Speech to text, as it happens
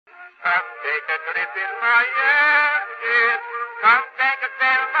Come take a trip in my engine. Come take a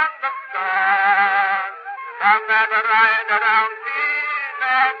sail among the stars. Come have a ride around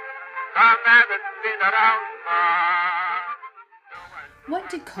Venus. Come have a spin around Mars. What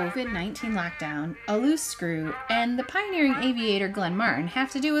did COVID-19 lockdown, a loose screw, and the pioneering aviator Glenn Martin have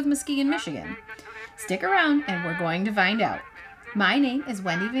to do with Muskegon, Michigan? Stick around and we're going to find out. My name is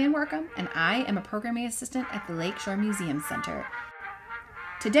Wendy Van Workum, and I am a programming assistant at the Lakeshore Museum Center.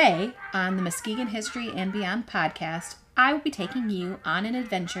 Today, on the Muskegon History and Beyond podcast, I will be taking you on an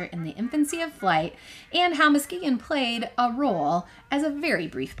adventure in the infancy of flight and how Muskegon played a role as a very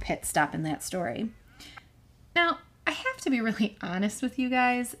brief pit stop in that story. Now, I have to be really honest with you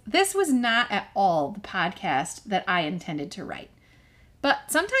guys. This was not at all the podcast that I intended to write.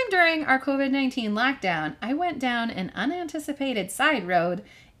 But sometime during our COVID-19 lockdown, I went down an unanticipated side road,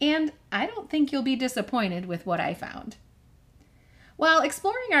 and I don't think you'll be disappointed with what I found. While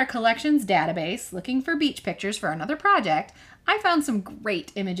exploring our collections database, looking for beach pictures for another project, I found some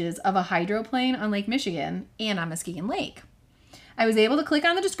great images of a hydroplane on Lake Michigan and on Muskegon Lake. I was able to click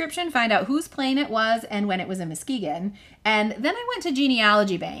on the description, find out whose plane it was and when it was in Muskegon, and then I went to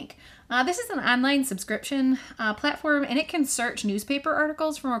Genealogy Bank. This is an online subscription platform, and it can search newspaper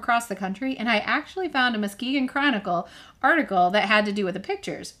articles from across the country, and I actually found a Muskegon Chronicle article that had to do with the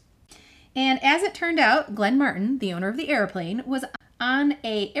pictures. And as it turned out, Glenn Martin, the owner of the airplane, was on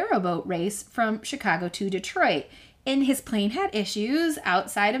a aeroboat race from Chicago to Detroit, and his plane had issues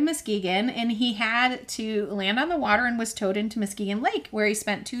outside of Muskegon, and he had to land on the water and was towed into Muskegon Lake, where he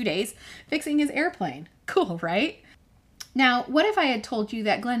spent 2 days fixing his airplane. Cool, right? Now, what if I had told you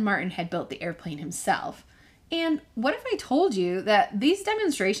that Glenn Martin had built the airplane himself? And what if I told you that these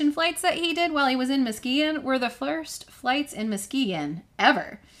demonstration flights that he did while he was in Muskegon were the first flights in Muskegon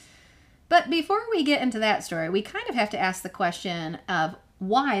ever? But before we get into that story, we kind of have to ask the question of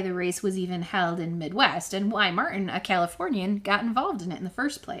why the race was even held in Midwest and why Martin, a Californian, got involved in it in the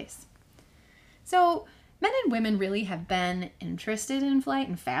first place. So, men and women really have been interested in flight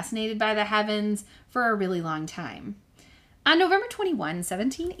and fascinated by the heavens for a really long time. On November 21,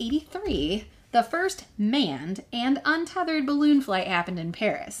 1783, the first manned and untethered balloon flight happened in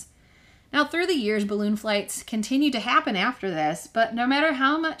Paris. Now, through the years, balloon flights continued to happen after this, but no matter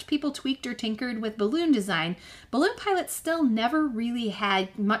how much people tweaked or tinkered with balloon design, balloon pilots still never really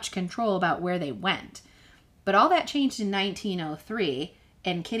had much control about where they went. But all that changed in 1903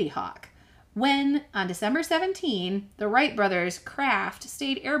 in Kitty Hawk, when, on December 17, the Wright brothers' craft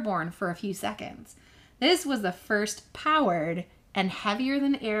stayed airborne for a few seconds. This was the first powered and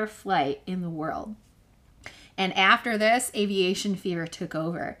heavier-than-air flight in the world. And after this, aviation fever took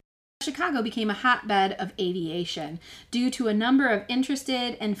over. Chicago became a hotbed of aviation due to a number of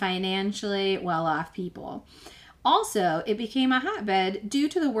interested and financially well-off people. Also, it became a hotbed due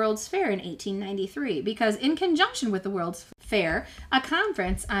to the World's Fair in 1893 because in conjunction with the World's Fair, a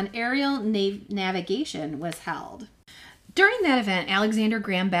conference on aerial navigation was held. During that event, Alexander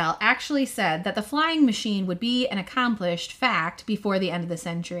Graham Bell actually said that the flying machine would be an accomplished fact before the end of the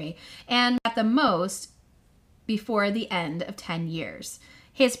century, and at the most, before the end of 10 years.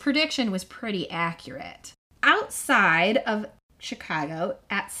 His prediction was pretty accurate. Outside of Chicago,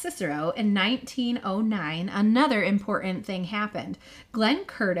 at Cicero in 1909, another important thing happened. Glenn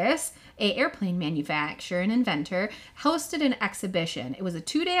Curtiss, an airplane manufacturer and inventor, hosted an exhibition. It was a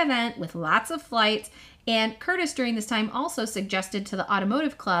 2-day event with lots of flights, and Curtiss during this time also suggested to the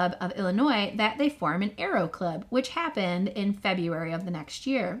Automotive Club of Illinois that they form an Aero Club, which happened in February of the next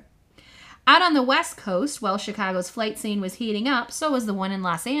year. Out on the West Coast, while Chicago's flight scene was heating up, so was the one in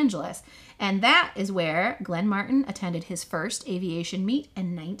Los Angeles. And that is where Glenn Martin attended his first aviation meet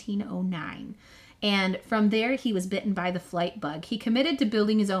in 1909. And from there, he was bitten by the flight bug. He committed to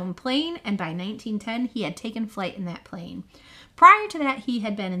building his own plane, and by 1910, he had taken flight in that plane. Prior to that, he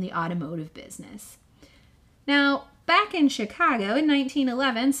had been in the automotive business. Now, back in Chicago in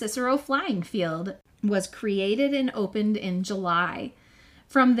 1911, Cicero Flying Field was created and opened in July.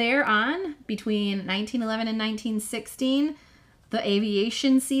 From there on, between 1911 and 1916, the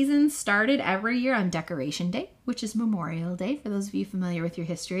aviation season started every year on Decoration Day, which is Memorial Day, for those of you familiar with your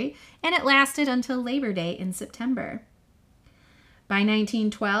history, and it lasted until Labor Day in September. By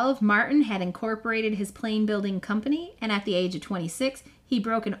 1912, Martin had incorporated his plane building company, and at the age of 26, he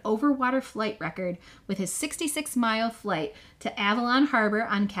broke an overwater flight record with his 66-mile flight to Avalon Harbor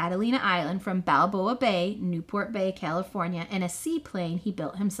on Catalina Island from Balboa Bay, Newport Bay, California, in a seaplane he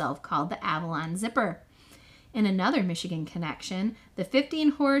built himself called the Avalon Zipper. In another Michigan connection, the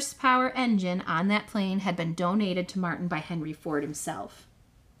 15-horsepower engine on that plane had been donated to Martin by Henry Ford himself.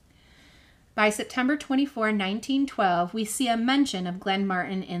 By September 24, 1912, we see a mention of Glenn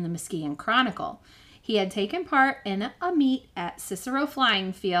Martin in the Muskegon Chronicle. He had taken part in a meet at Cicero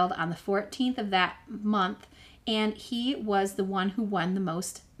Flying Field on the 14th of that month, and he was the one who won the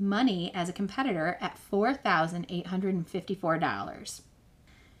most money as a competitor at $4,854.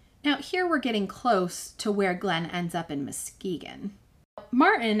 Now, here we're getting close to where Glenn ends up in Muskegon.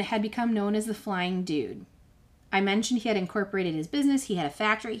 Martin had become known as the Flying Dude. I mentioned he had incorporated his business, he had a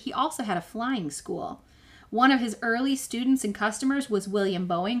factory, he also had a flying school. One of his early students and customers was William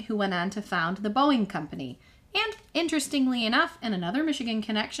Boeing, who went on to found the Boeing Company. And interestingly enough, in another Michigan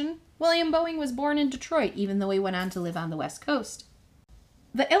connection, William Boeing was born in Detroit, even though he went on to live on the West Coast.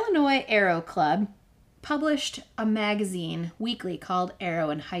 The Illinois Aero Club published a magazine weekly called Aero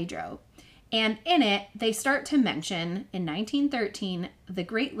and Hydro. And in it, they start to mention, in 1913, the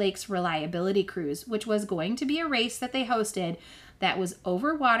Great Lakes Reliability Cruise, which was going to be a race that they hosted that was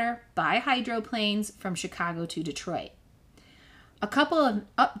over water by hydroplanes from Chicago to Detroit. A couple of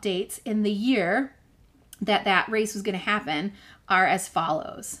updates in the year that race was going to happen are as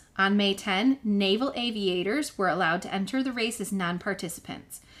follows. On May 10, naval aviators were allowed to enter the race as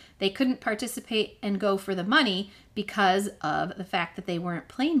non-participants. They couldn't participate and go for the money because of the fact that they weren't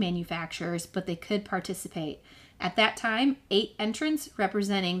plane manufacturers, but they could participate. At that time, 8 entrants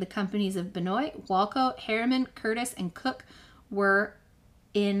representing the companies of Benoit, Walco, Harriman, Curtis, and Cook were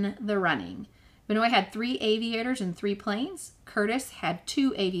in the running. Benoit had 3 aviators and 3 planes. Curtis had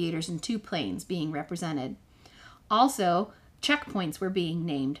 2 aviators and 2 planes being represented. Also, checkpoints were being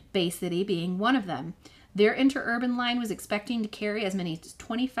named, Bay City being one of them. Their interurban line was expecting to carry as many as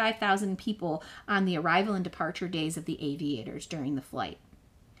 25,000 people on the arrival and departure days of the aviators during the flight.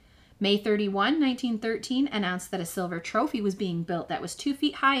 May 31, 1913 announced that a silver trophy was being built that was 2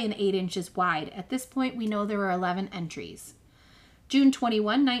 feet high and 8 inches wide. At this point, we know there were 11 entries. June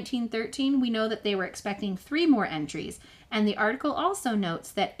 21, 1913, we know that they were expecting 3 more entries, and the article also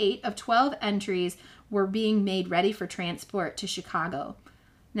notes that 8 of 12 entries were being made ready for transport to Chicago.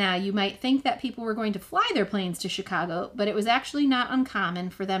 Now, you might think that people were going to fly their planes to Chicago, but it was actually not uncommon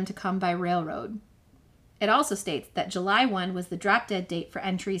for them to come by railroad. It also states that July 1 was the drop-dead date for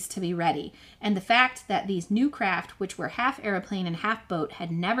entries to be ready, and the fact that these new craft, which were half airplane and half boat,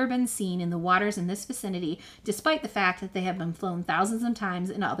 had never been seen in the waters in this vicinity, despite the fact that they have been flown thousands of times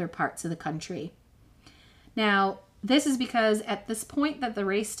in other parts of the country. Now, this is because at this point that the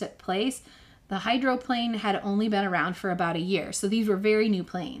race took place, the hydroplane had only been around for about a year, so these were very new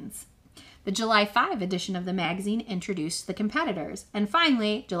planes. The July 5 edition of the magazine introduced the competitors. And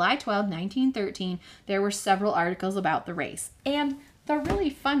finally, July 12, 1913, there were several articles about the race. And the really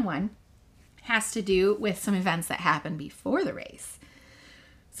fun one has to do with some events that happened before the race.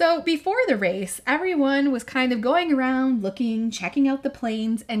 So before the race, everyone was kind of going around looking, checking out the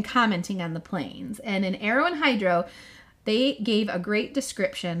planes, and commenting on the planes. And in Aero and Hydro, they gave a great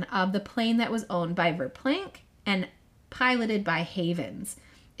description of the plane that was owned by Verplanck and piloted by Havens.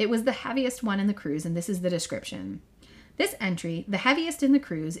 It was the heaviest one in the cruise, and this is the description. This entry, the heaviest in the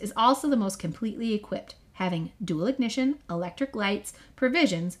cruise, is also the most completely equipped, having dual ignition, electric lights,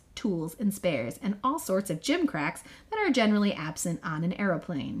 provisions, tools, and spares, and all sorts of gimcracks that are generally absent on an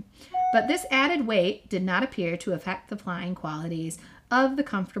aeroplane. But this added weight did not appear to affect the flying qualities of the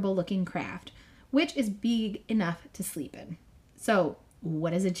comfortable-looking craft, which is big enough to sleep in. So,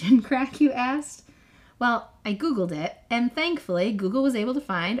 what is a gimcrack, you asked? Well, I Googled it, and thankfully, Google was able to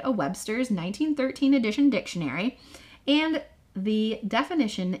find a Webster's 1913 edition dictionary, and the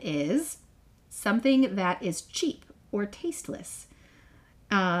definition is something that is cheap or tasteless,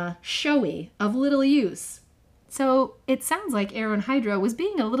 showy, of little use. So it sounds like Aero and Hydro was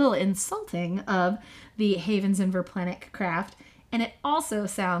being a little insulting of the Havens and Verplanck craft, and it also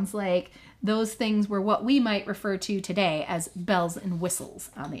sounds like those things were what we might refer to today as bells and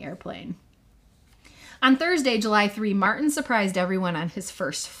whistles on the airplane. On Thursday, July 3, Martin surprised everyone on his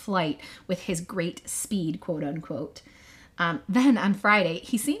first flight with his great speed, quote unquote. Then on Friday,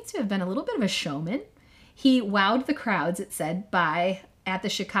 he seems to have been a little bit of a showman. He wowed the crowds, it said, at the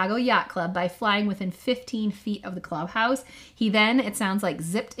Chicago Yacht Club by flying within 15 feet of the clubhouse. He then, it sounds like,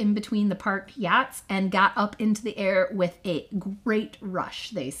 zipped in between the parked yachts and got up into the air with a great rush,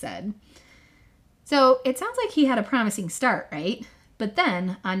 they said. So it sounds like he had a promising start, right? But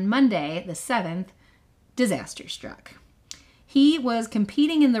then on Monday, the 7th, disaster struck. He was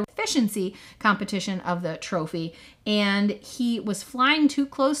competing in the efficiency competition of the trophy, and he was flying too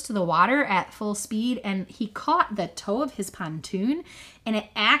close to the water at full speed, and he caught the toe of his pontoon, and it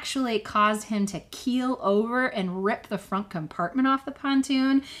actually caused him to keel over and rip the front compartment off the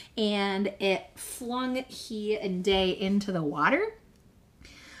pontoon, and it flung he and Day into the water.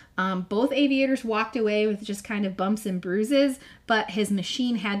 Both aviators walked away with just kind of bumps and bruises, but his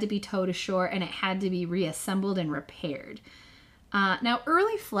machine had to be towed ashore and it had to be reassembled and repaired. Now,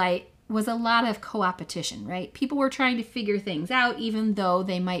 early flight was a lot of co-opetition, right? People were trying to figure things out even though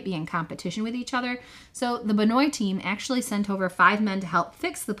they might be in competition with each other. So the Benoit team actually sent over 5 men to help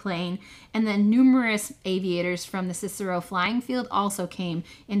fix the plane, and then numerous aviators from the Cicero flying field also came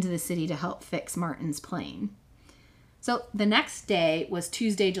into the city to help fix Martin's plane. So the next day was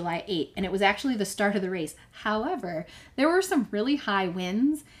Tuesday, July 8th, and it was actually the start of the race. However, there were some really high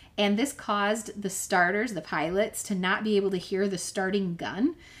winds, and this caused the starters, the pilots, to not be able to hear the starting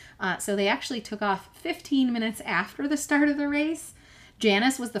gun. So they actually took off 15 minutes after the start of the race.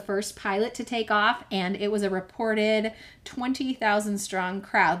 Janis was the first pilot to take off, and it was a reported 20,000 strong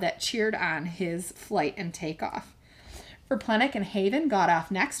crowd that cheered on his flight and takeoff. Verplanck and Haven got off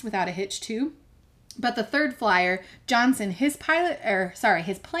next without a hitch too. But the third flyer, Johnson, his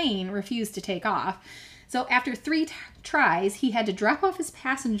plane refused to take off. So after 3 tries, he had to drop off his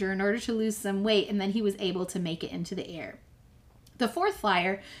passenger in order to lose some weight, and then he was able to make it into the air. The fourth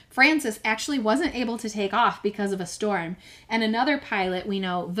flyer, Francis, actually wasn't able to take off because of a storm. And another pilot we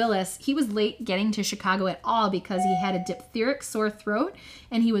know, Vilas, he was late getting to Chicago at all because he had a diphtheric sore throat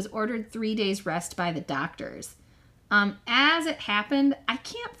and he was ordered 3 days rest by the doctors. As it happened, I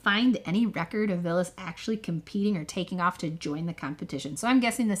can't find any record of Vilas actually competing or taking off to join the competition. So I'm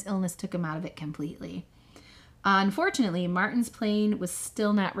guessing this illness took him out of it completely. Unfortunately, Martin's plane was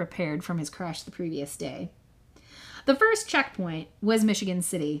still not repaired from his crash the previous day. The first checkpoint was Michigan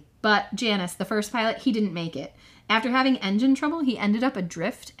City, but Janis, the first pilot, he didn't make it. After having engine trouble, he ended up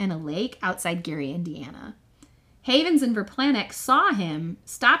adrift in a lake outside Gary, Indiana. Havens and Verplanck saw him,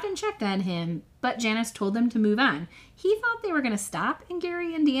 stopped and checked on him, but Janis told them to move on. He thought they were going to stop in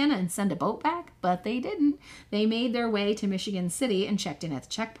Gary, Indiana and send a boat back, but they didn't. They made their way to Michigan City and checked in at the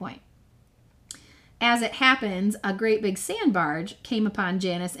checkpoint. As it happens, a great big sand barge came upon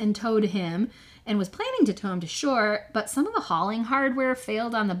Janis and towed him and was planning to tow him to shore, but some of the hauling hardware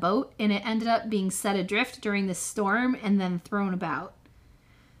failed on the boat and it ended up being set adrift during the storm and then thrown about.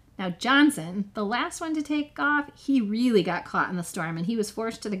 Now Johnson, the last one to take off, he really got caught in the storm and he was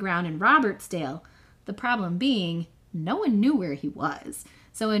forced to the ground in Robertsdale. The problem being, no one knew where he was.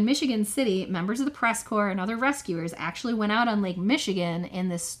 So in Michigan City, members of the press corps and other rescuers actually went out on Lake Michigan in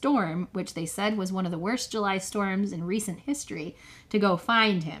this storm, which they said was one of the worst July storms in recent history, to go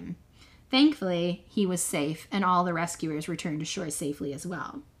find him. Thankfully, he was safe and all the rescuers returned to shore safely as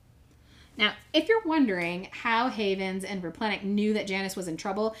well. Now, if you're wondering how Havens and Verplanck knew that Janis was in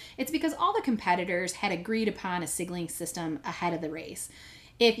trouble, it's because all the competitors had agreed upon a signaling system ahead of the race.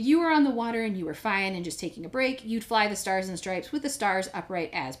 If you were on the water and you were fine and just taking a break, you'd fly the stars and stripes with the stars upright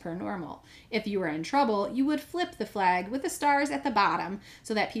as per normal. If you were in trouble, you would flip the flag with the stars at the bottom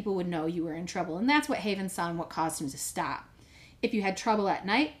so that people would know you were in trouble. And that's what Havens saw and what caused him to stop. If you had trouble at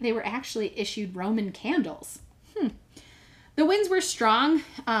night, they were actually issued Roman candles. The winds were strong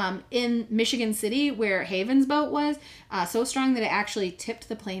in Michigan City, where Havens' boat was, so strong that it actually tipped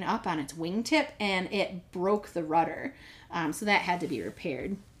the plane up on its wingtip and it broke the rudder. So that had to be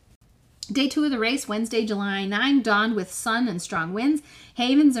repaired. Day 2 of the race, Wednesday, July 9, dawned with sun and strong winds.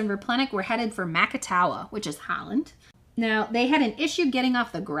 Havens and Verplanck were headed for Makatawa, which is Holland. Now, they had an issue getting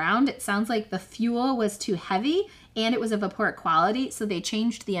off the ground. It sounds like the fuel was too heavy and it was of a poor quality, so they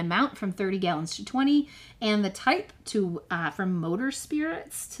changed the amount from 30 gallons to 20 and the type to from motor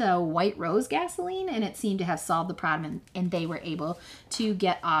spirits to white rose gasoline, and it seemed to have solved the problem and they were able to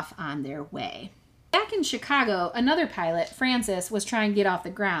get off on their way. Back in Chicago, another pilot, Francis, was trying to get off the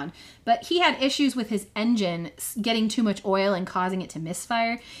ground, but he had issues with his engine getting too much oil and causing it to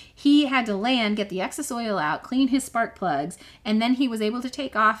misfire. He had to land, get the excess oil out, clean his spark plugs, and then he was able to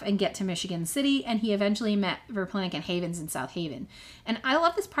take off and get to Michigan City, and he eventually met Verplanck and Havens in South Haven. And I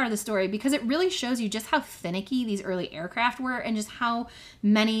love this part of the story because it really shows you just how finicky these early aircraft were and just how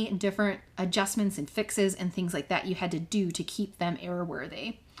many different adjustments and fixes and things like that you had to do to keep them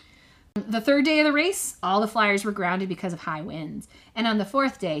airworthy. The third day of the race, all the flyers were grounded because of high winds. And on the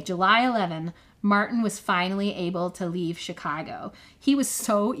fourth day, July 11, Martin was finally able to leave Chicago. He was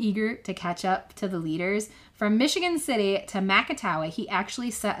so eager to catch up to the leaders. From Michigan City to Makatawa, he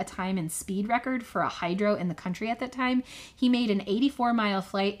actually set a time and speed record for a hydro in the country at that time. He made an 84-mile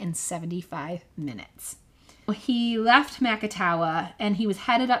flight in 75 minutes. He left Makatawa and he was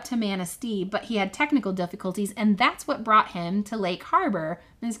headed up to Manistee, but he had technical difficulties, and that's what brought him to Lake Harbor,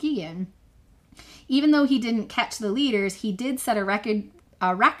 Muskegon. Even though he didn't catch the leaders, he did set a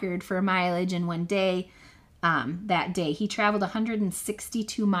record for mileage in one day. That day, he traveled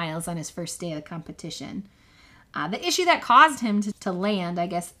 162 miles on his first day of the competition. The issue that caused him to land, I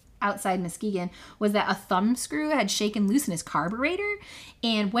guess, outside Muskegon was that a thumb screw had shaken loose in his carburetor,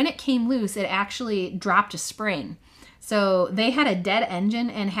 and when it came loose, it actually dropped a spring. So they had a dead engine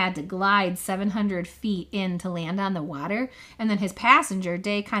and had to glide 700 feet in to land on the water. And then his passenger,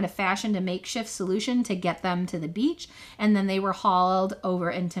 Day, kind of fashioned a makeshift solution to get them to the beach. And then they were hauled over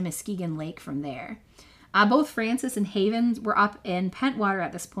into Muskegon Lake from there. Both Francis and Havens were up in Pentwater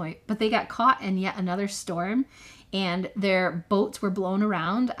at this point, but they got caught in yet another storm. And their boats were blown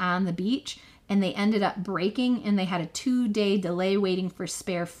around on the beach. And they ended up breaking. And they had a 2-day delay waiting for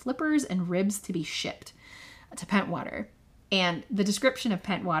spare flippers and ribs to be shipped to Pentwater. And the description of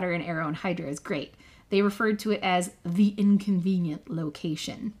Pentwater in Arrow and Hydra is great. They referred to it as the inconvenient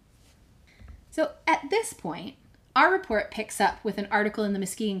location. So at this point, our report picks up with an article in the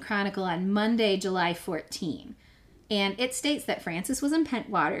Muskegon Chronicle on Monday, July 14. And it states that Francis was in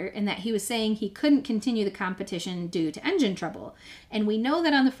Pentwater and that he was saying he couldn't continue the competition due to engine trouble. And we know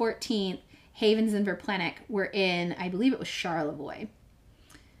that on the 14th, Havens and Verplanck were in, I believe it was Charlevoix.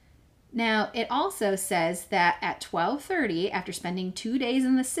 Now, it also says that at 12:30, after spending 2 days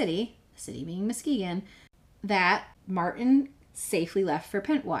in the city being Muskegon, that Martin safely left for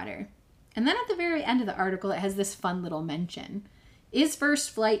Pentwater. And then at the very end of the article, it has this fun little mention. Is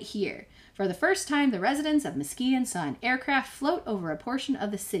first flight here. For the first time, the residents of Muskegon saw an aircraft float over a portion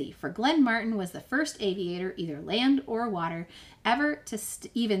of the city, for Glenn Martin was the first aviator, either land or water, ever to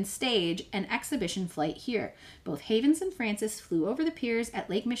even stage an exhibition flight here. Both Havens and Francis flew over the piers at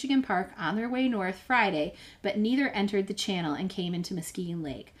Lake Michigan Park on their way north Friday, but neither entered the channel and came into Muskegon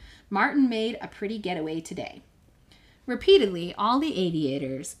Lake. Martin made a pretty getaway today. Repeatedly, all the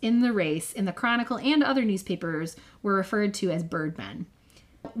aviators in the race in the Chronicle and other newspapers were referred to as birdmen.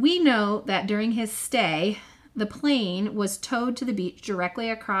 We know that during his stay, the plane was towed to the beach directly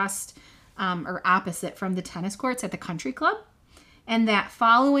across or opposite from the tennis courts at the country club, and that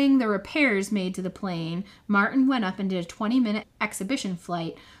following the repairs made to the plane, Martin went up and did a 20-minute exhibition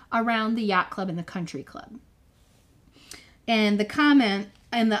flight around the yacht club and the country club. And the comment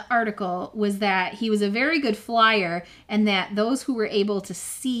in the article was that he was a very good flyer and that those who were able to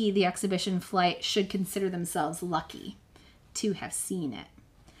see the exhibition flight should consider themselves lucky to have seen it.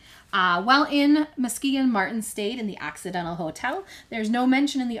 While in Muskegon, Martin stayed in the Occidental Hotel. There's no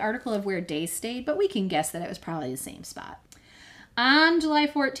mention in the article of where Day stayed, but we can guess that it was probably the same spot. On July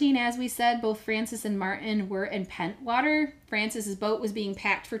 14, as we said, both Francis and Martin were in Pentwater. Francis's boat was being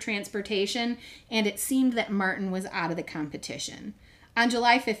packed for transportation, and it seemed that Martin was out of the competition. On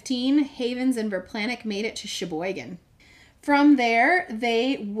July 15, Havens and Verplanck made it to Sheboygan. From there,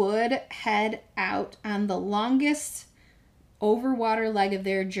 they would head out on the longest overwater leg of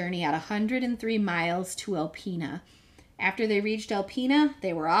their journey at 103 miles to Alpena. After they reached Alpena,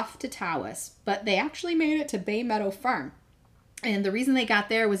 they were off to Tawas, but they actually made it to Bay Meadow Farm. And the reason they got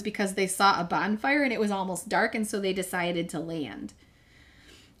there was because they saw a bonfire and it was almost dark, and so they decided to land.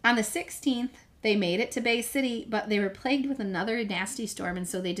 On the 16th, they made it to Bay City, but they were plagued with another nasty storm, and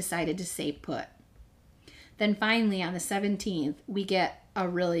so they decided to stay put. Then finally, on the 17th, we get a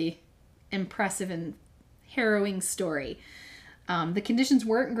really impressive and harrowing story. The conditions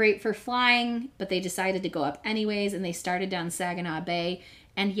weren't great for flying, but they decided to go up anyways, and they started down Saginaw Bay,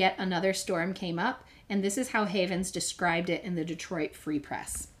 and yet another storm came up, and this is how Havens described it in the Detroit Free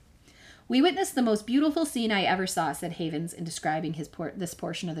Press. We witnessed the most beautiful scene I ever saw, said Havens in describing this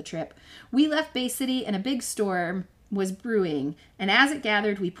portion of the trip. We left Bay City and a big storm was brewing, and as it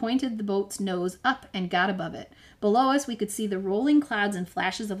gathered, we pointed the boat's nose up and got above it. Below us, we could see the rolling clouds and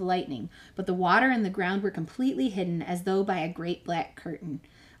flashes of lightning, but the water and the ground were completely hidden as though by a great black curtain.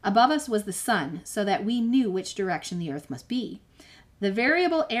 Above us was the sun, so that we knew which direction the earth must be. The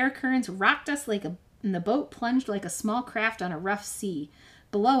variable air currents rocked us and the boat plunged like a small craft on a rough sea.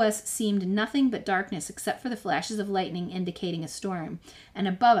 Below us seemed nothing but darkness except for the flashes of lightning indicating a storm, and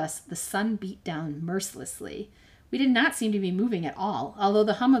above us the sun beat down mercilessly. We did not seem to be moving at all, although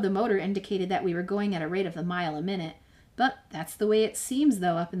the hum of the motor indicated that we were going at a rate of a mile a minute. But that's the way it seems,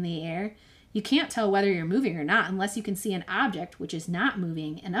 though, up in the air. You can't tell whether you're moving or not unless you can see an object which is not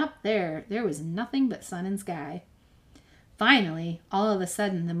moving, and up there was nothing but sun and sky. Finally, all of a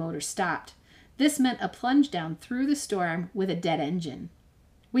sudden, the motor stopped. This meant a plunge down through the storm with a dead engine.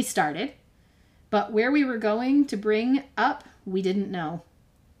 We started, but where we were going to bring up, we didn't know.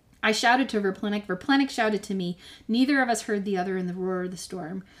 I shouted to Verplanck. Verplanck shouted to me. Neither of us heard the other in the roar of the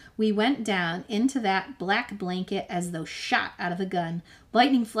storm. We went down into that black blanket as though shot out of a gun.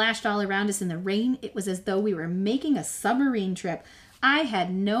 Lightning flashed all around us in the rain. It was as though we were making a submarine trip. I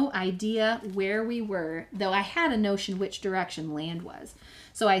had no idea where we were, though I had a notion which direction land was.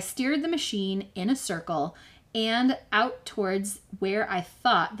 So I steered the machine in a circle, and out towards where I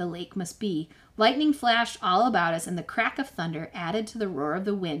thought the lake must be. Lightning flashed all about us, and the crack of thunder added to the roar of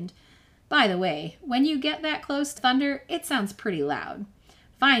the wind. By the way, when you get that close to thunder, it sounds pretty loud.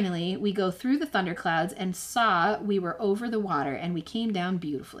 Finally, we go through the thunderclouds and saw we were over the water, and we came down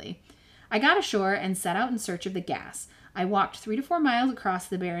beautifully. I got ashore and set out in search of the gas. I walked 3 to 4 miles across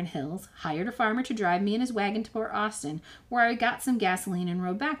the barren hills, hired a farmer to drive me in his wagon to Port Austin, where I got some gasoline and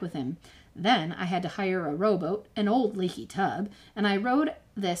rode back with him. Then I had to hire a rowboat, an old leaky tub, and I rode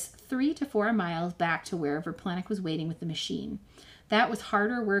this 3 to 4 miles back to where Verplanck was waiting with the machine. That was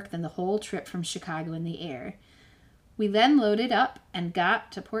harder work than the whole trip from Chicago in the air. We then loaded up and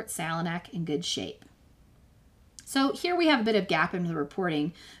got to Port Salonak in good shape. So here we have a bit of gap in the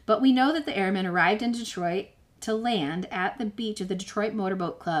reporting, but we know that the airmen arrived in Detroit to land at the beach of the Detroit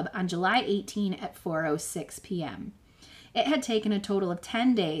Motorboat Club on July 18 at 4:06 p.m. It had taken a total of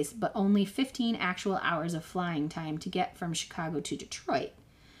 10 days, but only 15 actual hours of flying time to get from Chicago to Detroit.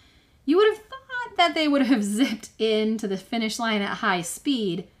 You would have thought that they would have zipped into the finish line at high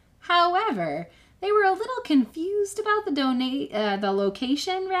speed. However, they were a little confused about the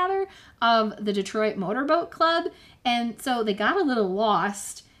location of the Detroit Motorboat Club, and so they got a little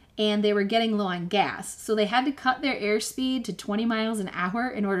lost, and they were getting low on gas. So they had to cut their airspeed to 20 miles an hour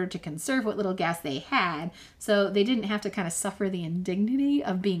in order to conserve what little gas they had, so they didn't have to kind of suffer the indignity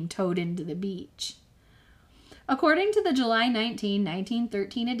of being towed into the beach. According to the July 19,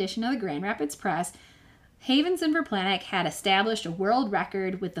 1913 edition of the Grand Rapids Press, Havens and Verplanck had established a world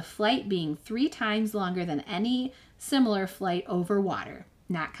record with the flight being 3 times longer than any similar flight over water,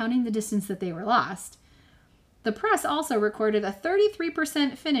 not counting the distance that they were lost. The press also recorded a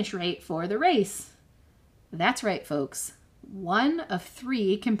 33% finish rate for the race. That's right, folks. 1 of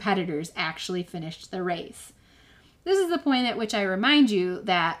 3 competitors actually finished the race. This is the point at which I remind you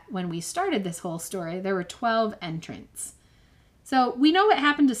that when we started this whole story, there were 12 entrants. So we know what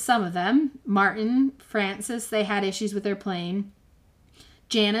happened to some of them. Martin, Francis, they had issues with their plane.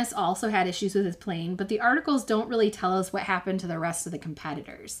 Janus also had issues with his plane, but the articles don't really tell us what happened to the rest of the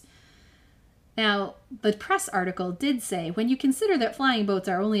competitors. Now, the press article did say, when you consider that flying boats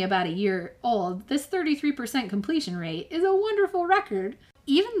are only about a year old, this 33% completion rate is a wonderful record.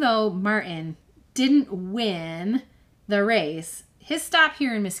 Even though Martin didn't win the race, his stop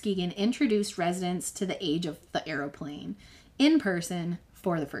here in Muskegon introduced residents to the age of the aeroplane in person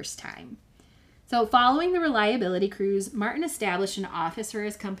for the first time. So following the reliability cruise, Martin established an office for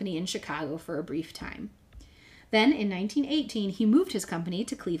his company in Chicago for a brief time. Then in 1918, he moved his company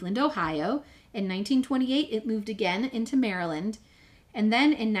to Cleveland, Ohio. In 1928, it moved again into Maryland. And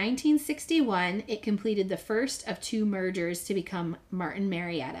then in 1961, it completed the first of 2 mergers to become Martin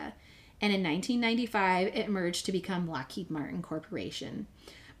Marietta. And in 1995, it merged to become Lockheed Martin Corporation.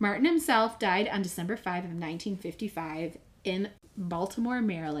 Martin himself died on December 5 of 1955 in Baltimore,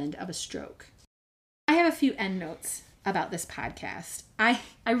 Maryland, of a stroke. I have a few endnotes about this podcast. I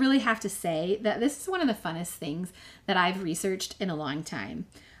really have to say that this is one of the funnest things that I've researched in a long time.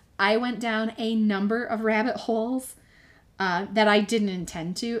 I went down a number of rabbit holes that I didn't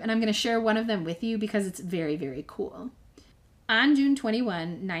intend to, and I'm going to share one of them with you because it's very, very cool. On June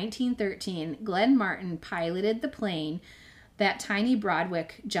 21, 1913, Glenn Martin piloted the plane that Tiny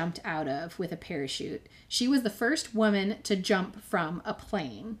Broadwick jumped out of with a parachute. She was the first woman to jump from a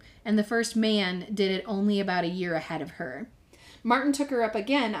plane, and the first man did it only about a year ahead of her. Martin took her up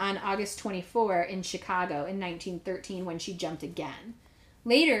again on August 24 in Chicago in 1913 when she jumped again.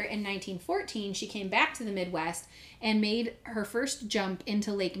 Later, in 1914, she came back to the Midwest and made her first jump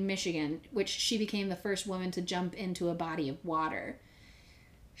into Lake Michigan, which she became the first woman to jump into a body of water.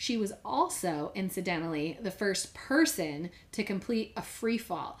 She was also, incidentally, the first person to complete a free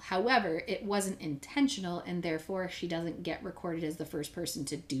fall. However, it wasn't intentional, and therefore she doesn't get recorded as the first person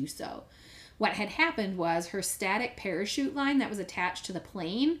to do so. What had happened was her static parachute line that was attached to the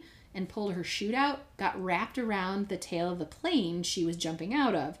plane and pulled her chute out got wrapped around the tail of the plane she was jumping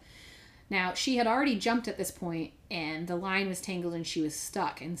out of. Now, she had already jumped at this point, and the line was tangled and she was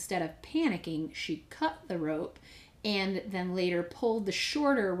stuck. Instead of panicking, she cut the rope and then later pulled the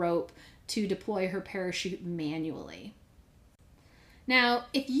shorter rope to deploy her parachute manually. Now,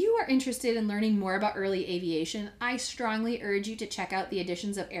 if you are interested in learning more about early aviation, I strongly urge you to check out the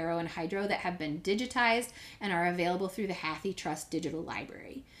editions of Aero and Hydro that have been digitized and are available through the HathiTrust Digital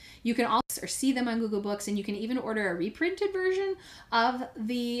Library. You can also see them on Google Books, and you can even order a reprinted version of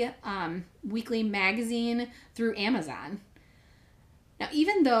the weekly magazine through Amazon. Now,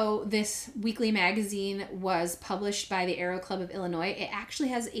 even though this weekly magazine was published by the Aero Club of Illinois, it actually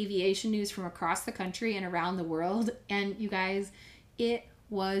has aviation news from across the country and around the world. And you guys, it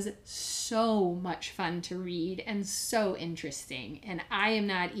was so much fun to read and so interesting. And I am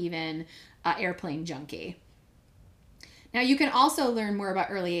not even an airplane junkie. Now, you can also learn more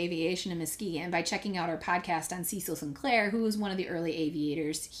about early aviation in Muskegon by checking out our podcast on Cecil Sinclair, who was one of the early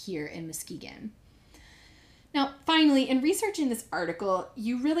aviators here in Muskegon. Now, finally, in researching this article,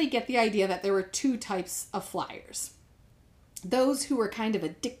 you really get the idea that there were two types of flyers. Those who were kind of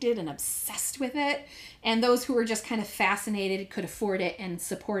addicted and obsessed with it, and those who were just kind of fascinated, could afford it, and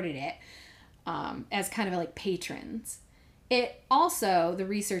supported it as kind of like patrons. It also, the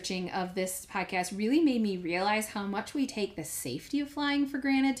researching of this podcast really made me realize how much we take the safety of flying for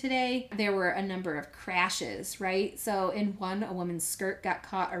granted today. There were a number of crashes, right? So in one, a woman's skirt got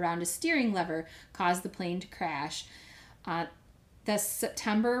caught around a steering lever, caused the plane to crash. The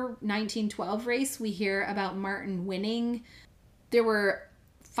September 1912 race, we hear about Martin winning. There were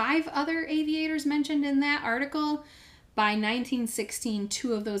 5 other aviators mentioned in that article. By 1916,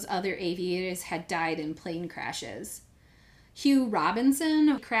 2 of those other aviators had died in plane crashes. Hugh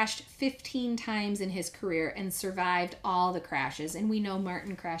Robinson crashed 15 times in his career and survived all the crashes, and we know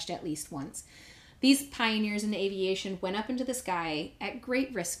Martin crashed at least once. These pioneers in aviation went up into the sky at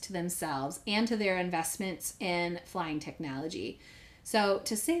great risk to themselves and to their investments in flying technology. So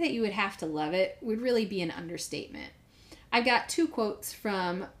to say that you would have to love it would really be an understatement. I've got 2 quotes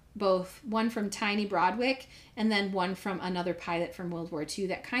from both, one from Tiny Broadwick and then one from another pilot from World War II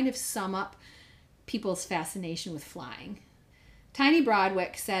that kind of sum up people's fascination with flying. Tiny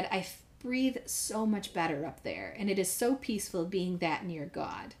Broadwick said, "I breathe so much better up there, and it is so peaceful being that near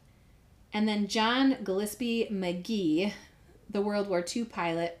God." And then John Gillespie McGee, the World War II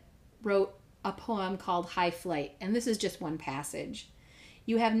pilot, wrote a poem called High Flight, and this is just one passage.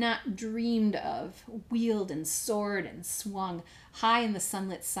 "You have not dreamed of, wheeled and soared and swung, high in the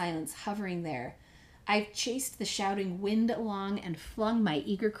sunlit silence, hovering there. I've chased the shouting wind along and flung my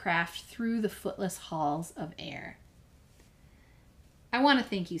eager craft through the footless halls of air." I want to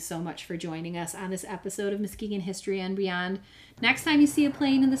thank you so much for joining us on this episode of Muskegon History and Beyond. Next time you see a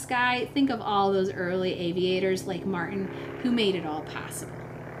plane in the sky, think of all those early aviators like Martin who made it all possible.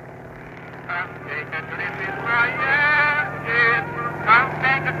 Come take a trip in my engine. Come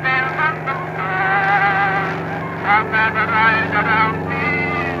take a sail on the storm. Come have a ride around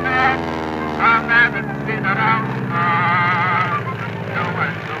Venus. Come have a spin around Mars. Show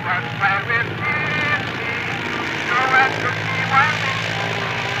us where we're living. Show us to see where we go.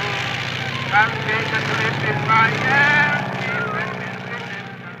 Come take a trip in my engine.